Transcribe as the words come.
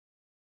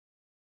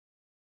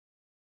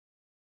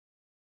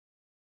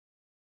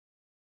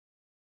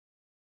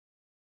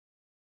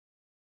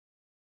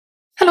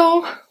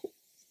Hello!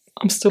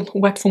 I'm still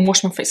wet from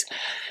washing my face.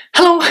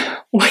 Hello!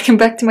 Welcome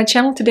back to my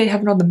channel. Today I have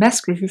another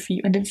mask review for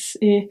you, and this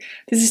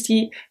is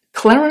the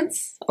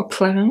Clarins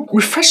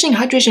Refreshing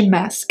Hydration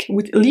Mask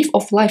with Leaf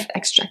of Life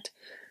Extract.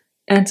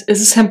 And it's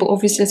a sample,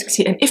 obviously, as you can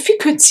see. And if you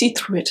could see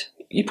through it,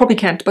 you probably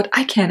can't, but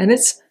I can, and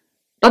it's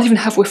not even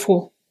halfway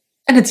full.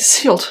 And it's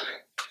sealed.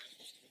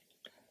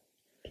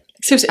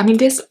 Seriously, I mean,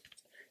 there's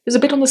a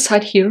bit on the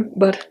side here,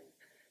 but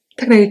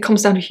technically it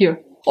comes down to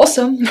here.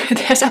 Also, it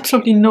has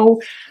absolutely no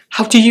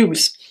how to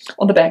use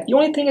on the back. The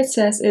only thing it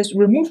says is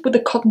remove with a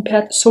cotton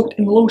pad soaked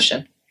in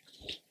lotion.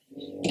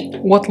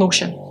 What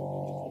lotion?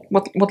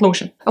 What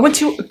lotion? I went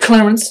to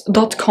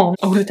Clarins.com.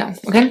 I'll put it down,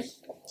 okay?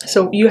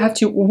 So you have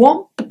to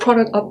warm the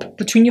product up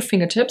between your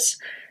fingertips,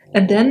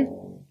 and then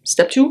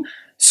step 2,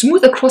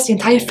 smooth across the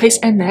entire face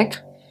and neck.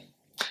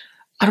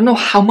 I don't know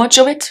how much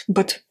of it,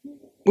 but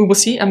we will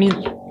see. I mean,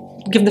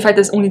 given the fact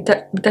there's only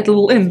that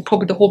little in,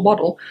 probably the whole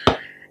bottle.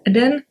 And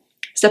then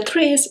step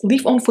 3 is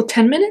leave on for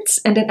 10 minutes,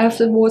 and then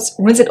afterwards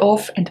rinse it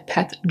off and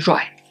pat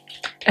dry.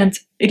 And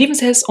it even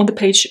says on the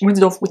page, rinse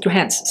it off with your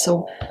hands.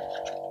 So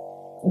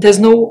there's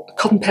no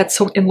cotton pad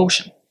soaked in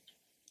lotion.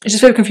 It's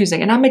just very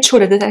confusing. And I made sure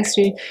that it's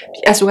actually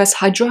the SOS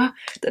Hydra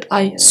that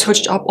I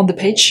searched up on the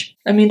page.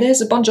 I mean,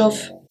 there's a bunch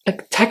of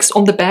like text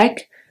on the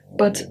back,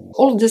 but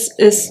all of this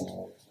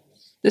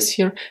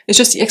here is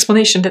just the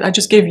explanation that I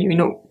just gave you. You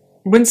know,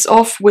 rinse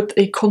off with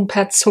a cotton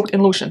pad soaked in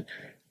lotion.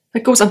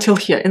 That goes until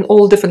here in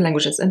all different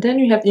languages. And then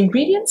you have the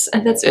ingredients,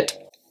 and that's it.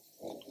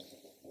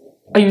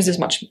 I use this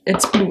much.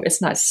 It's blue, it's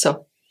nice.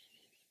 So,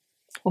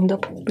 warmed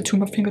up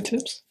between my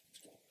fingertips.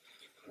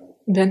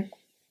 And then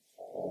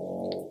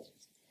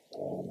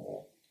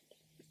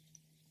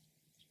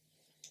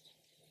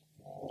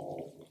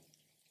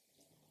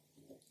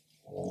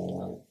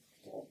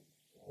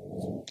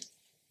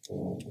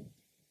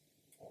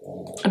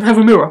I don't have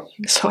a mirror,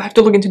 so I have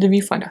to look into the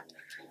viewfinder.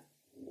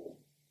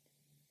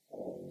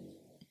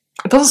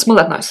 It doesn't smell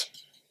that nice.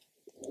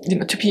 You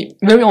know, to be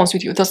very honest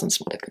with you, it doesn't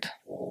smell that good.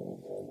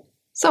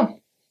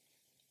 So,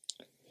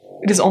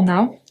 it is on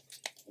now.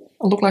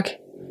 I look like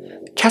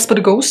Casper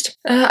the Ghost.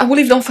 I will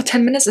leave it on for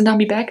 10 minutes and I'll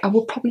be back. I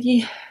will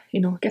probably,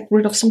 you know, get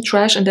rid of some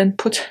trash and then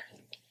put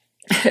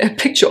a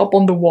picture up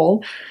on the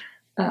wall.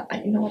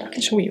 You know what, I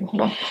can show you,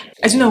 hold on.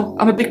 As you know,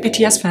 I'm a big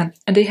BTS fan,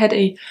 and they had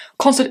a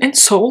concert in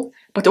Seoul,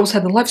 but they also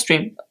had a live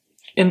stream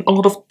in a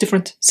lot of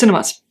different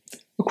cinemas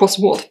across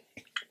the world.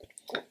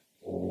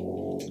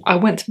 I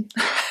went. It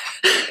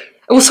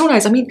was so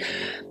nice. I mean,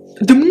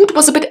 the mood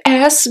was a bit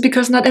ass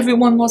because not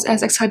everyone was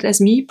as excited as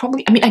me,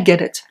 probably. I mean, I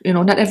get it. You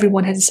know, not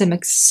everyone had the same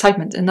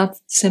excitement and not the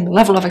same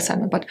level of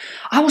excitement, but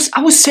I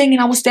was singing,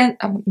 I was dancing,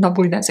 I'm not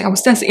really dancing, I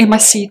was dancing in my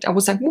seat, I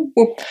was like, whoop,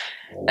 whoop.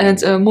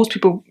 And most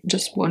people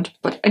just weren't.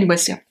 But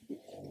anyways, yeah.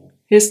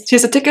 Here's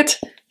a ticket,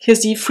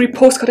 here's the free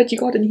postcard that you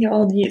got, and here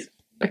are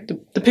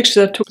the pictures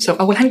that I took. So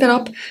I will hang that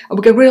up, I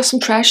will get rid of some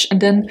trash, and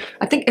then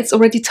I think it's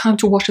already time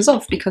to wash this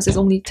off because it's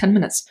only 10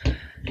 minutes.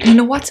 And you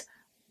know what?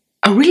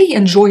 I really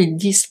enjoy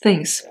these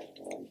things.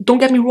 Don't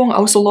get me wrong, I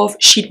also love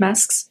sheet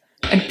masks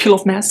and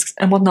peel-off masks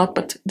and whatnot,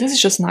 but this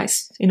is just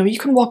nice. You know, you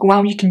can walk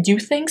around, you can do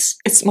things.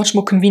 It's much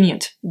more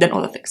convenient than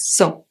other things.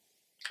 So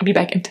I'll be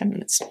back in 10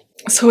 minutes.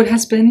 So it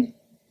has been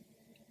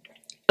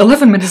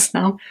 11 minutes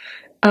now.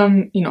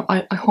 You know,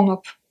 I hung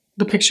up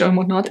the picture and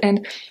whatnot,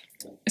 and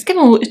it's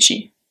getting a little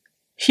itchy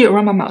here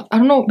around my mouth. I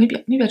don't know, maybe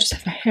I just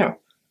have my hair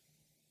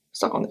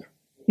stuck on there.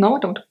 No, I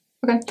don't.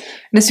 Okay.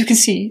 And as you can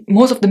see,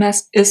 most of the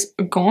mask is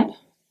gone,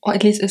 or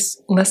at least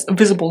is less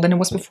visible than it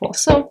was before.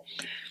 So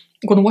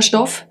I'm gonna wash it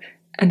off,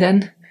 and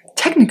then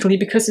technically,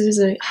 because this is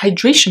a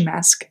hydration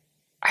mask,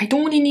 I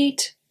don't really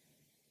need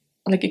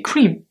like a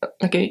cream,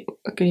 like a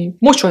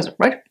moisturizer,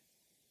 right?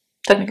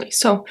 Technically.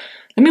 So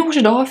let me wash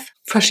it off,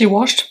 freshly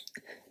washed,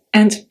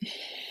 and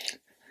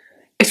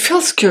it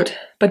feels good,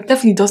 but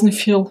definitely doesn't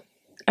feel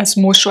as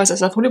moisturized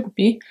as I thought it would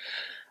be.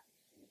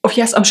 Oh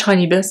yes, I'm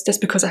shiny, but that's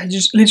because I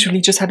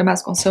literally just had a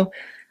mask on. So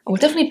I will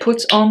definitely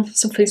put on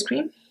some face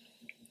cream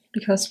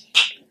because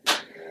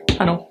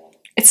I know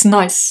it's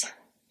nice,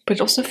 but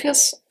it also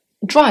feels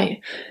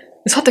dry.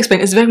 It's hard to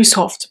explain. It's very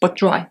soft but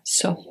dry.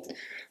 So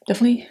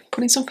definitely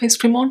putting some face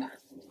cream on.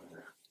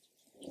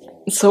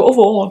 So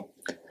overall,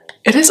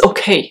 it is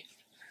okay,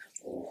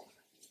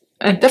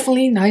 and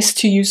definitely nice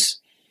to use,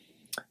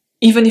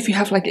 even if you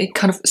have like a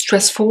kind of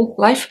stressful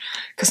life,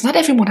 because not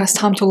everyone has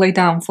time to lay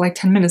down for like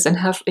 10 minutes and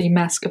have a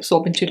mask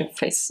absorb into their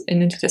face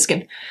and into their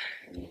skin.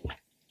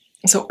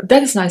 So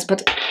that is nice,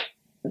 but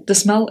the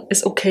smell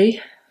is okay.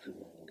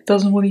 It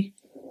doesn't really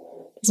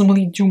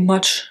do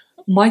much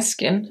on my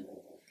skin,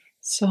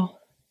 so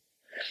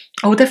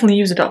I will definitely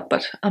use it up,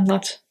 but I'm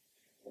not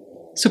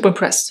super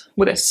impressed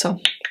with it. So,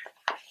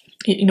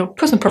 you know,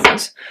 personal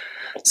preference.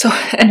 So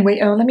anyway,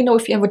 let me know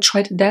if you ever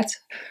tried that.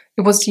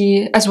 It was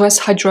the SOS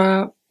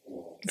Hydra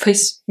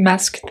face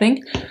mask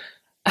thing.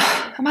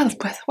 I'm out of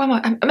breath. Why am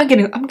I? I'm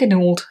getting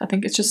old. I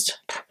think it's just.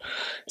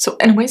 So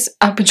anyways,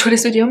 I hope you enjoyed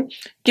this video.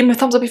 Give me a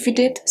thumbs up if you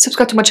did.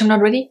 Subscribe to my channel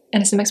already,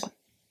 and see you in the next one.